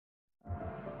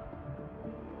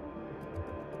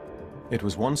It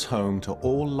was once home to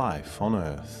all life on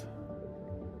Earth.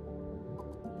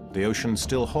 The ocean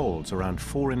still holds around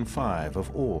 4 in 5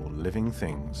 of all living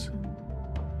things.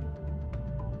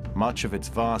 Much of its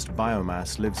vast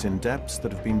biomass lives in depths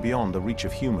that have been beyond the reach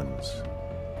of humans.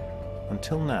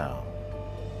 Until now.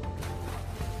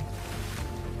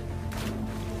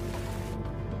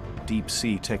 Deep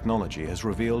sea technology has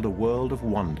revealed a world of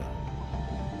wonder.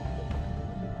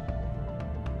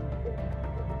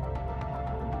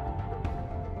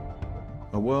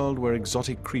 A world where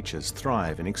exotic creatures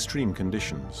thrive in extreme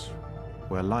conditions,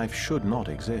 where life should not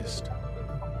exist.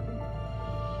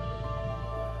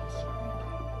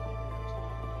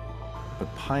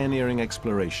 But pioneering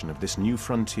exploration of this new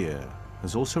frontier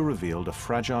has also revealed a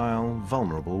fragile,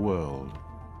 vulnerable world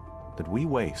that we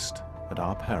waste at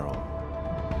our peril.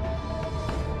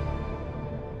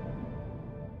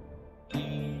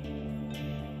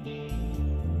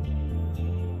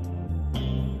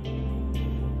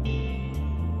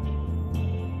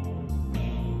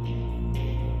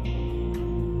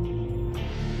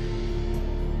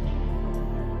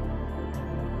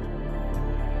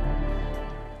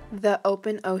 The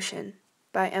Open Ocean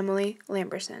by Emily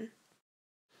Lamberson.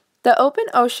 The open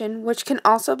ocean, which can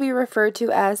also be referred to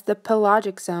as the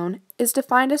pelagic zone, is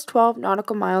defined as 12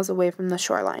 nautical miles away from the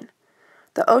shoreline.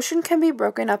 The ocean can be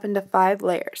broken up into 5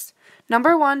 layers,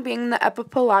 number 1 being the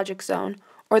epipelagic zone,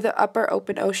 or the upper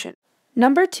open ocean.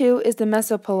 Number 2 is the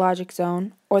mesopelagic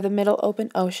zone, or the middle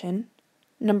open ocean.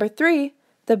 Number 3,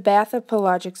 the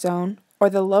bathypelagic zone, or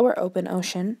the lower open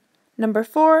ocean. Number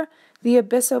 4, the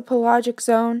abyssopelagic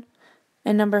zone.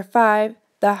 And number 5,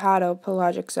 the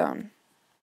hadopelagic zone.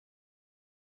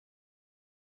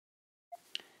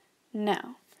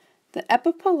 Now, the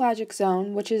epipelagic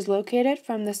zone, which is located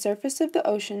from the surface of the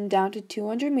ocean down to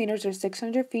 200 meters or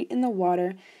 600 feet in the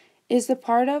water, is the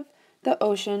part of the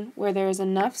ocean where there is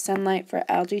enough sunlight for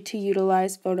algae to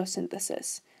utilize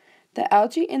photosynthesis. The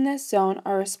algae in this zone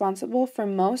are responsible for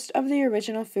most of the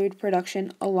original food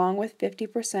production, along with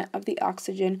 50% of the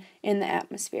oxygen in the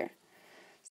atmosphere.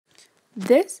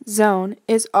 This zone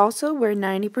is also where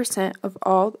 90% of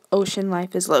all ocean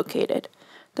life is located.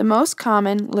 The most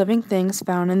common living things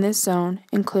found in this zone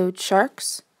include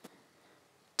sharks,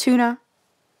 tuna,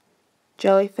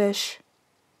 jellyfish,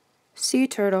 sea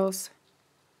turtles,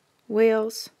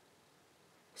 whales,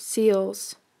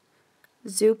 seals,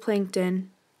 zooplankton,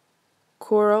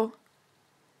 coral,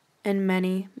 and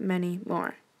many, many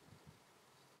more.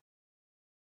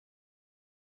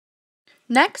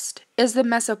 Next is the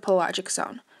mesopelagic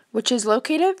zone, which is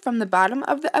located from the bottom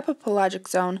of the epipelagic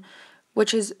zone,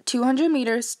 which is 200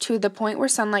 meters to the point where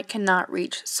sunlight cannot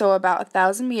reach, so about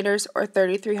 1,000 meters or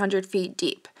 3,300 feet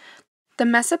deep. The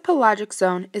mesopelagic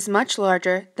zone is much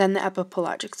larger than the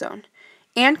epipelagic zone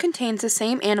and contains the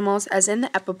same animals as in the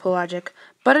epipelagic,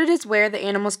 but it is where the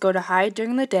animals go to hide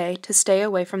during the day to stay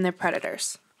away from their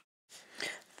predators.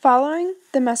 Following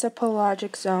the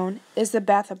mesopelagic zone is the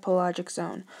bathypelagic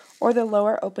zone, or the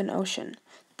lower open ocean.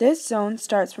 This zone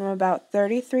starts from about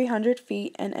 3,300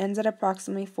 feet and ends at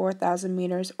approximately 4,000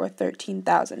 meters or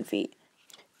 13,000 feet.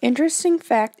 Interesting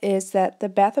fact is that the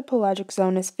bathypelagic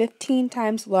zone is 15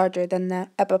 times larger than the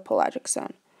epipelagic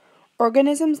zone.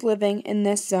 Organisms living in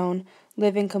this zone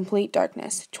live in complete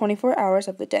darkness 24 hours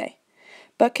of the day,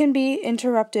 but can be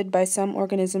interrupted by some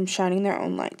organisms shining their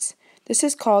own lights. This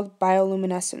is called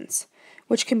bioluminescence,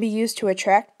 which can be used to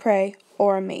attract prey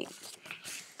or a mate.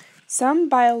 Some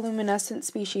bioluminescent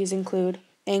species include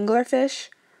anglerfish,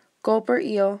 gulper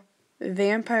eel,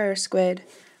 vampire squid,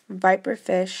 viper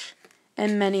fish,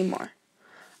 and many more.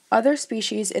 Other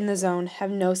species in the zone have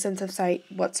no sense of sight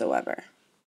whatsoever.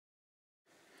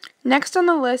 Next on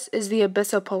the list is the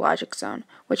abyssopelagic zone,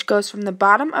 which goes from the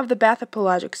bottom of the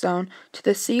bathypelagic zone to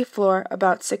the sea floor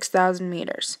about 6,000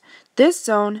 meters. This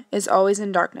zone is always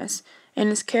in darkness and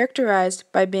is characterized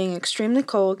by being extremely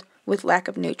cold with lack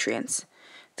of nutrients.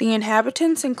 The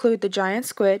inhabitants include the giant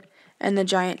squid and the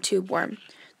giant tube worm.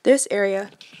 This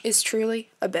area is truly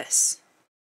abyss.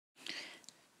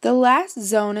 The last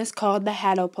zone is called the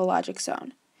hadopelagic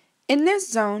zone. In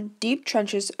this zone, deep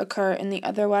trenches occur in the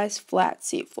otherwise flat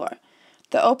seafloor.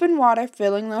 The open water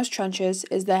filling those trenches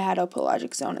is the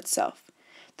hadopelagic zone itself.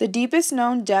 The deepest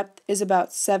known depth is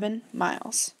about 7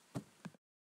 miles.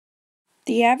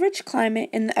 The average climate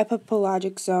in the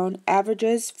epipelagic zone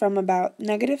averages from about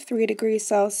 -3 degrees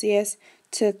Celsius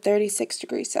to 36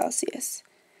 degrees Celsius.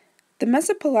 The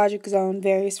mesopelagic zone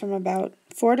varies from about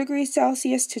 4 degrees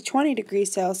Celsius to 20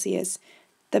 degrees Celsius.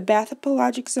 The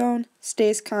bathypelagic zone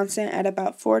stays constant at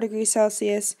about 4 degrees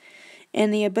Celsius,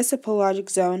 and the abyssopelagic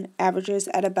zone averages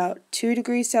at about 2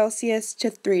 degrees Celsius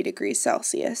to 3 degrees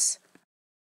Celsius.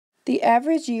 The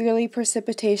average yearly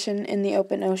precipitation in the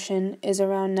open ocean is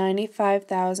around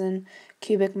 95,000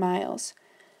 cubic miles,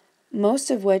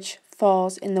 most of which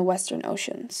falls in the western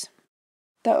oceans.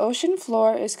 The ocean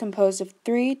floor is composed of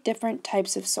 3 different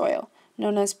types of soil,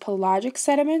 known as pelagic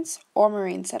sediments or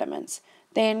marine sediments.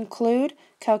 They include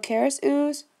calcareous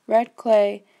ooze, red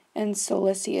clay, and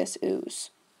siliceous ooze.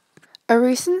 A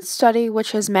recent study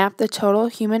which has mapped the total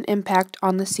human impact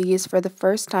on the seas for the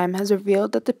first time has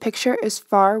revealed that the picture is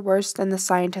far worse than the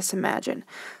scientists imagine.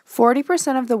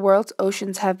 40% of the world's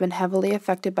oceans have been heavily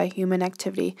affected by human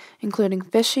activity, including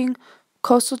fishing,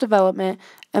 coastal development,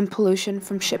 and pollution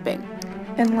from shipping.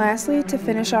 And lastly, to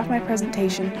finish off my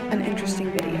presentation, an interesting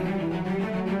video.